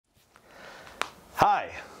Hi,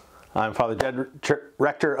 I'm Father Jed,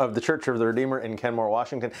 Rector of the Church of the Redeemer in Kenmore,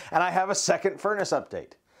 Washington, and I have a second furnace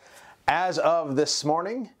update. As of this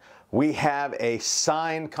morning, we have a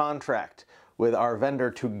signed contract with our vendor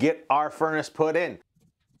to get our furnace put in.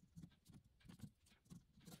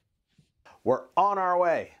 We're on our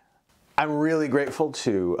way. I'm really grateful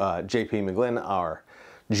to JP McGlynn, our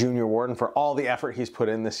junior warden, for all the effort he's put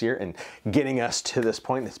in this year and getting us to this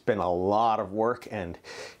point. It's been a lot of work and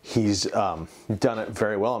he's done it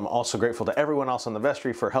very well. I'm also grateful to everyone else on the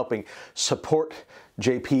vestry for helping support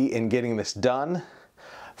JP in getting this done,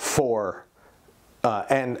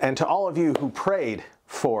 and to all of you who prayed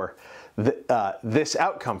for this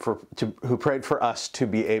outcome, who prayed for us to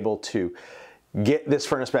be able to get this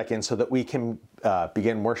furnace back in so that we can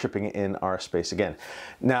begin worshiping in our space again.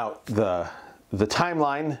 Now, the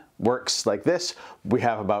timeline works like this. We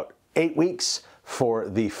have about 8 weeks for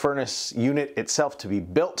the furnace unit itself to be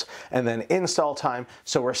built and then install time.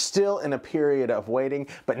 So we're still in a period of waiting,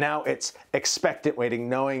 but now it's expectant waiting,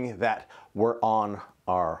 knowing that we're on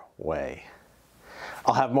our way.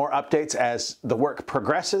 I'll have more updates as the work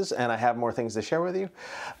progresses and I have more things to share with you.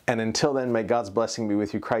 And until then, may God's blessing be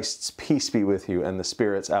with you, Christ's peace be with you, and the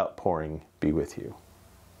Spirit's outpouring be with you.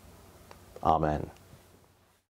 Amen.